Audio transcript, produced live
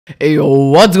Hey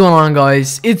yo, what's going on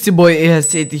guys? It's your boy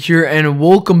AS80 here and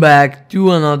welcome back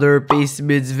to another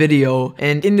Pacybits video.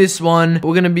 And in this one,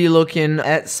 we're gonna be looking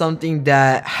at something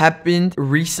that happened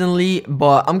recently,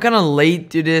 but I'm kind of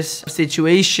late to this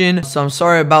situation, so I'm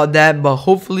sorry about that, but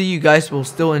hopefully you guys will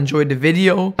still enjoy the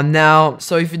video. Now,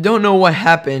 so if you don't know what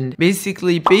happened,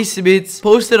 basically Pacybits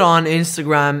posted on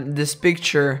Instagram this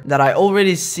picture that I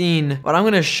already seen, but I'm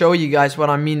gonna show you guys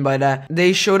what I mean by that.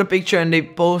 They showed a picture and they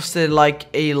posted like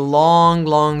a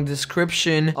long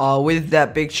description with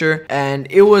that picture, and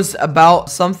it was about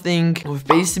something with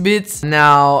Pacybits.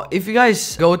 Now if you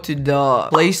guys go to the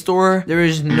Play Store, there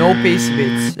is no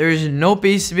Pacybits.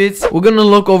 We're gonna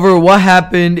look over what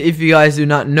happened if you guys do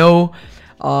not know.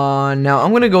 Now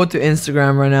I'm gonna go to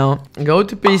Instagram right now, go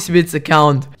to Pacybits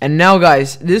account, and now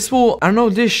guys, this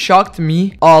shocked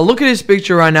me. Look at this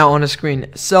picture right now on the screen.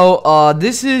 So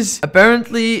this is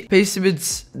apparently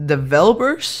Pacybits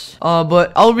developers,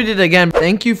 but I'll read it again.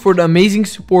 Thank you for the amazing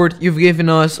support you've given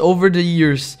us over the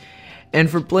years and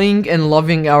for playing and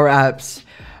loving our apps.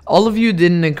 All of you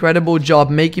did an incredible job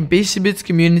making Pacybits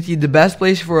community the best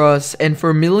place for us and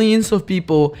for millions of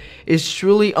people. It's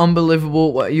truly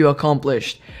unbelievable what you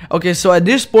accomplished. Okay, so at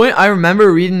this point, I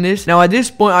remember reading this. Now, at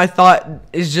this point, I thought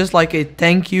it's just like a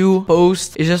thank you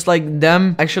post. It's just like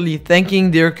them actually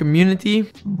thanking their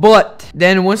community. But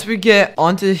then once we get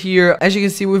onto here, as you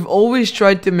can see, we've always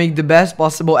tried to make the best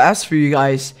possible apps for you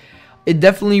guys. It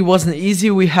definitely wasn't easy.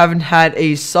 We haven't had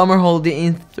a summer holiday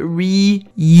in 3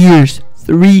 years.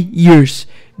 3 years.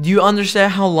 Do you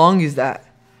understand how long is that?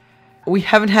 We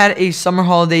haven't had a summer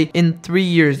holiday in 3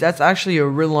 years. That's actually a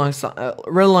real long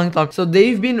time. So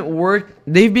they've been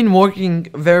working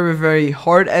very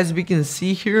hard, as we can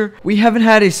see here. We haven't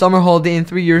had a summer holiday in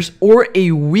 3 years, or a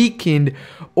weekend,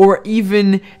 or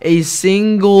even a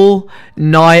single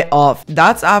night off.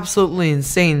 That's absolutely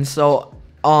insane. So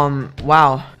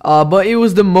wow. But it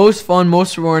was the most fun,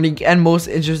 most rewarding, and most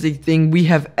interesting thing we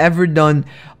have ever done.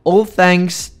 All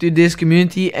thanks to this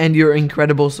community and your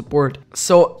incredible support.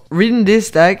 So reading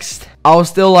this text, I was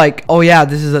still like, oh yeah,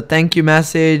 this is a thank you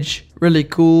message, really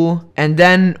cool. And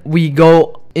then we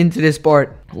go into this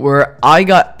part where I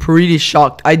got pretty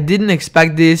shocked. I didn't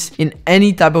expect this in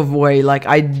any type of way. Like,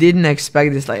 I didn't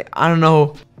expect this. Like, I don't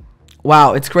know.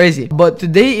 Wow, it's crazy. But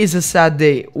today is a sad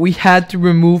day. We had to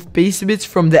remove Pacybits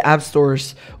from the app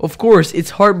stores. Of course,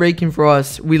 it's heartbreaking for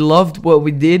us. We loved what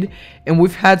we did, and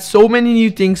we've had so many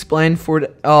new things planned for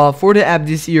the app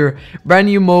this year. Brand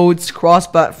new modes,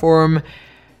 cross-platform,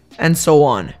 and so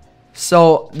on.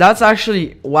 So that's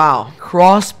actually, wow,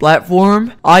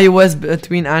 cross-platform, iOS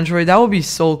between Android, that would be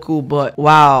so cool. But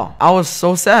wow, I was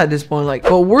so sad at this point. Like,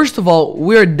 but worst of all,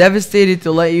 we are devastated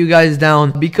to let you guys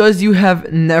down because you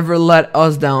have never let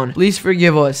us down. Please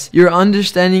forgive us. Your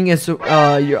understanding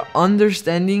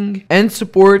and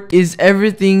support is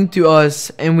everything to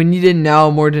us, and we need it now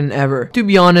more than ever. To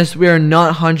be honest, we are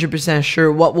not 100%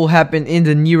 sure what will happen in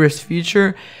the nearest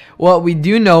future. What we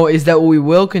do know is that we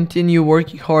will continue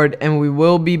working hard, and we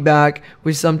will be back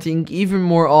with something even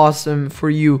more awesome for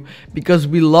you, because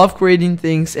we love creating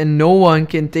things and no one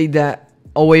can take that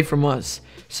away from us.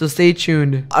 So stay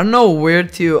tuned. I don't know where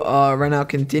to right now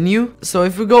continue. So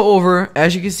if we go over,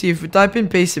 as you can see, if we type in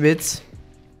Pacybits,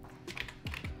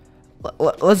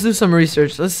 let's do some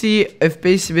research. Let's see if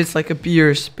Pacybits like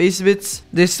appears. Pacybits,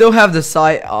 they still have the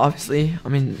site, obviously. I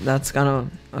mean, that's kind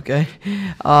of okay.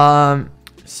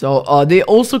 So they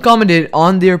also commented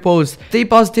on their post, stay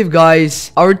positive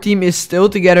guys, our team is still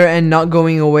together and not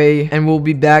going away, and we'll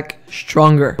be back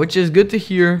stronger, which is good to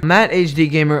hear. Matt HD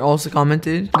Gamer also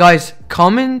commented. Guys,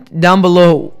 comment down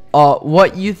below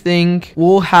what you think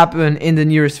will happen in the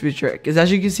nearest future, because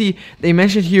as you can see, they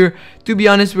mentioned here, to be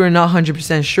honest, we're not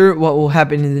 100% sure what will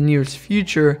happen in the nearest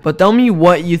future, but tell me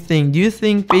what you think. Do you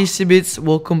think Pacybits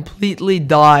will completely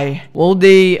die? Will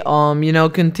they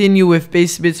continue with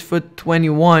Pacybits Foot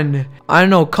 21? I don't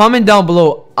know, comment down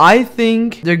below. I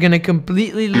think they're gonna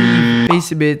completely leave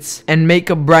Pacybits and make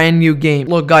a brand new game.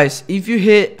 Look guys, if you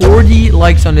hit 40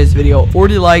 likes on this video,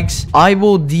 40 likes, I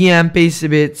will DM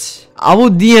Pacybits.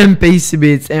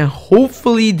 And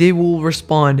hopefully they will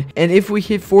respond. And if we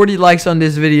hit 40 likes on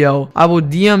this video, I will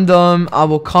DM them, I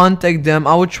will contact them,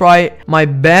 I will try my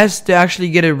best to actually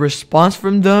get a response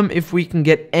from them if we can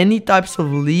get any types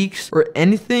of leaks or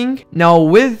anything. Now,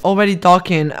 with already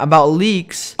talking about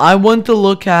leaks, I want to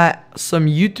look at some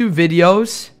YouTube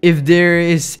videos if there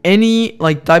is any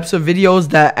like types of videos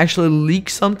that actually leak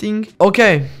something.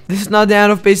 Okay, this is not the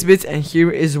end of Pacybits, and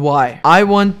here is why. I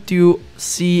want to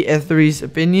see E3's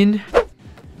opinion.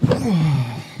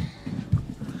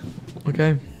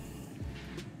 Okay,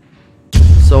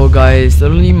 So guys,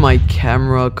 literally my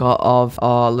camera got off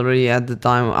literally at the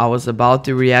time I was about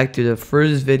to react to the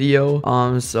first video.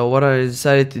 So what I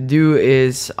decided to do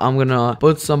is I'm gonna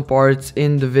put some parts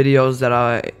in the videos that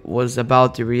I was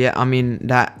about to react,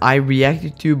 that I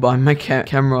reacted to, but my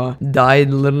camera died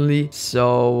literally.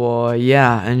 So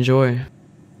yeah, enjoy.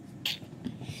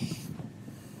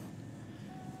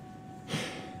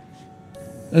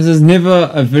 This is never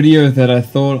a video that I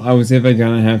thought I was ever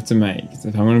gonna have to make, if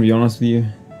I'm gonna be honest with you.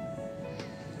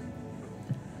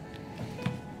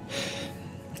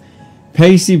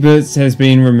 Pacybits has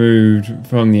been removed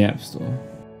from the App Store.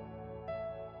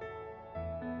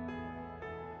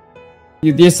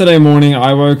 Yesterday morning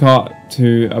I woke up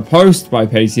to a post by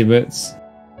Pacybits.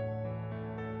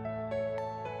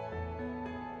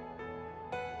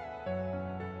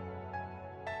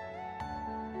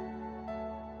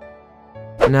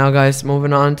 Now guys,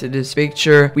 moving on to this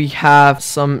picture, we have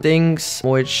some things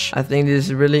which I think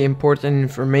is really important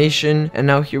information. And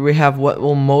now here we have what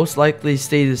will most likely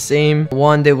stay the same.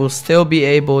 One, they will still be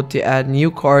able to add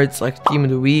new cards like Team of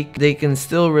the Week. They can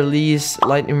still release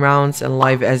lightning rounds and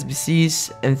live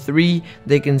SBCs. And 3,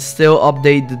 they can still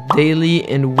update the daily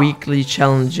and weekly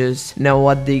challenges. Now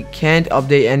what they can't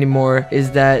update anymore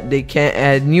is that they can't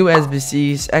add new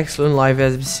SBCs, excellent live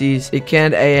SBCs. They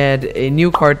can't add a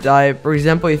new card type. For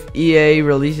example, if EA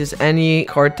releases any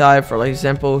card type, for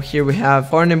example, here we have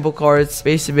Carnival cards,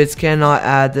 Pacybits cannot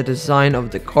add the design of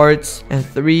the cards. And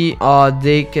 3,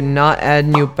 they cannot add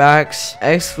new packs,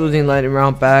 excluding lightning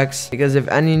round packs, because if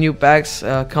any new packs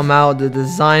come out, the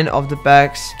design of the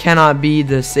packs cannot be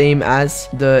the same as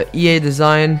the EA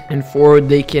design. And 4,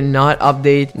 they cannot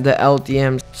update the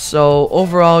LTMs. So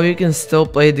overall, you can still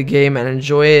play the game and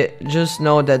enjoy it. Just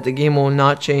know that the game will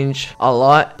not change a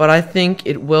lot, but I think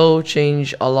it will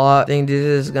change a lot. I think this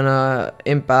is gonna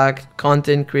impact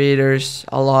content creators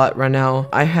a lot right now.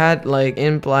 I had like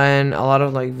in plan a lot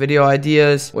of like video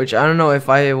ideas, which I don't know if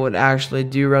I would actually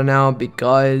do right now,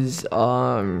 because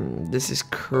this is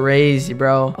crazy,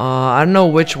 bro. I don't know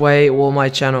which way will my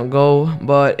channel go,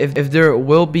 but if there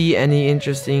will be any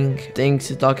interesting things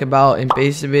to talk about in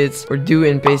Pacybits or do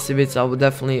in Pacybits, I will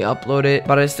definitely upload it.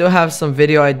 But I still have some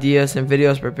video ideas and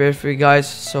videos prepared for you guys.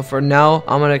 So for now,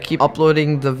 I'm gonna keep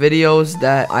uploading the videos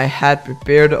that I had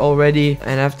prepared already,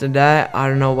 and after that I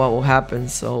don't know what will happen,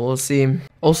 so we'll see.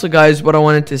 Also guys, what I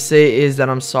wanted to say is that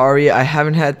I'm sorry I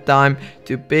haven't had time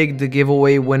to pick the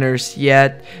giveaway winners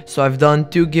yet. So I've done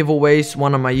 2 giveaways,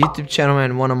 one on my YouTube channel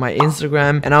and one on my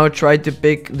Instagram, and I will try to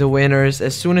pick the winners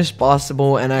as soon as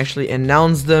possible and actually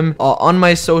announce them on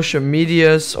my social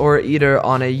medias or either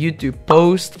on a YouTube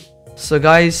post. So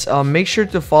guys, make sure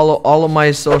to follow all of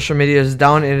my social medias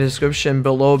down in the description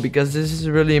below, because this is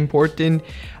really important.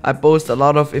 I post a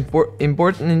lot of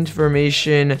important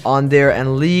information on there,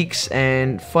 and leaks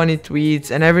and funny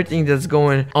tweets and everything that's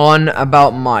going on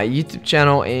about my YouTube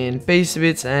channel and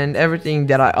Pacybits and everything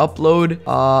that I upload.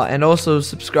 And also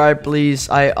subscribe please.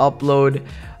 I upload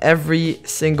every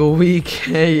single week.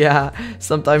 Yeah,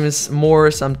 sometimes more,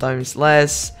 sometimes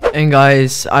less. And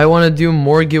guys, I want to do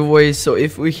more giveaways, so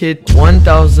if we hit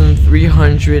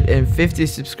 1,350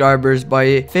 subscribers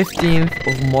by 15th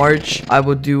of March, I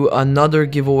will do another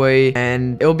giveaway,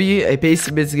 and it'll be a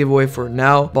Pacybits giveaway for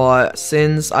now. But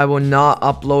since I will not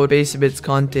upload Pacybits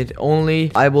content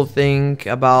only, I will think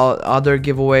about other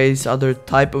giveaways, other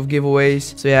type of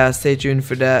giveaways. So yeah, stay tuned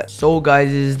for that. So guys,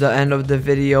 this is the end of the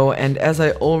video, and as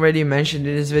I already mentioned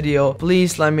in this video,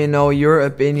 please let me know your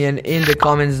opinion in the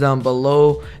comments down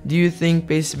below. Do you think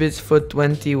Pacybits Foot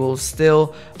 20 will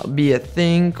still be a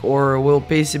thing, or will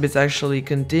Pacybits actually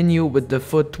continue with the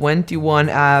Foot 21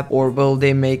 app, or will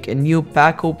they make a new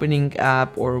pack opening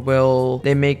app, or will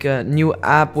they make a new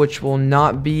app which will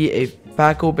not be a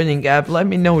pack opening app? Let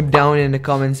me know down in the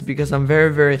comments, because I'm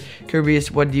very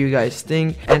curious what do you guys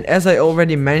think. And as I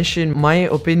already mentioned, my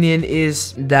opinion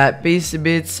is that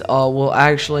Pacybits will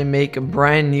actually make a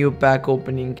brand new pack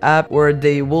opening app where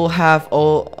they will have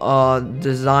all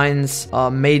designs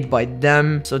made by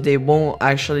them, so they won't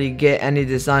actually get any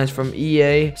designs from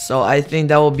EA. So I think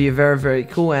that will be very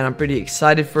cool, and I'm pretty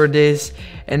excited for this.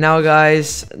 And now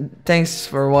guys, thanks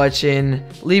for watching.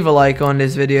 Leave a like on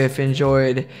this video if you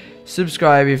enjoyed.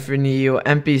 Subscribe if you're new,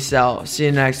 and peace out. See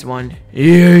you next one.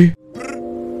 Yeah.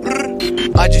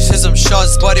 I just hit some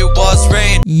shots, but it was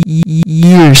rain.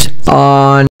 Years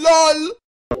on. LOL.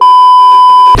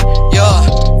 Yeah,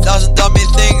 1,000 dummy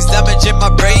things damaging my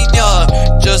brain. Yeah,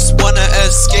 just wanna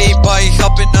escape by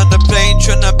hopping on the plane,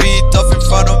 tryna beat off in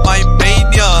front of my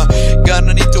main. Yeah,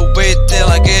 gonna need to wait till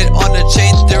I get on the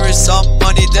chain. There is some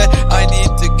money that I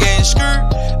need to gain. Screw,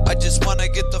 I just wanna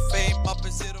get the fame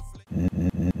opposite of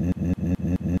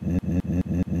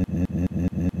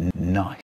Nice.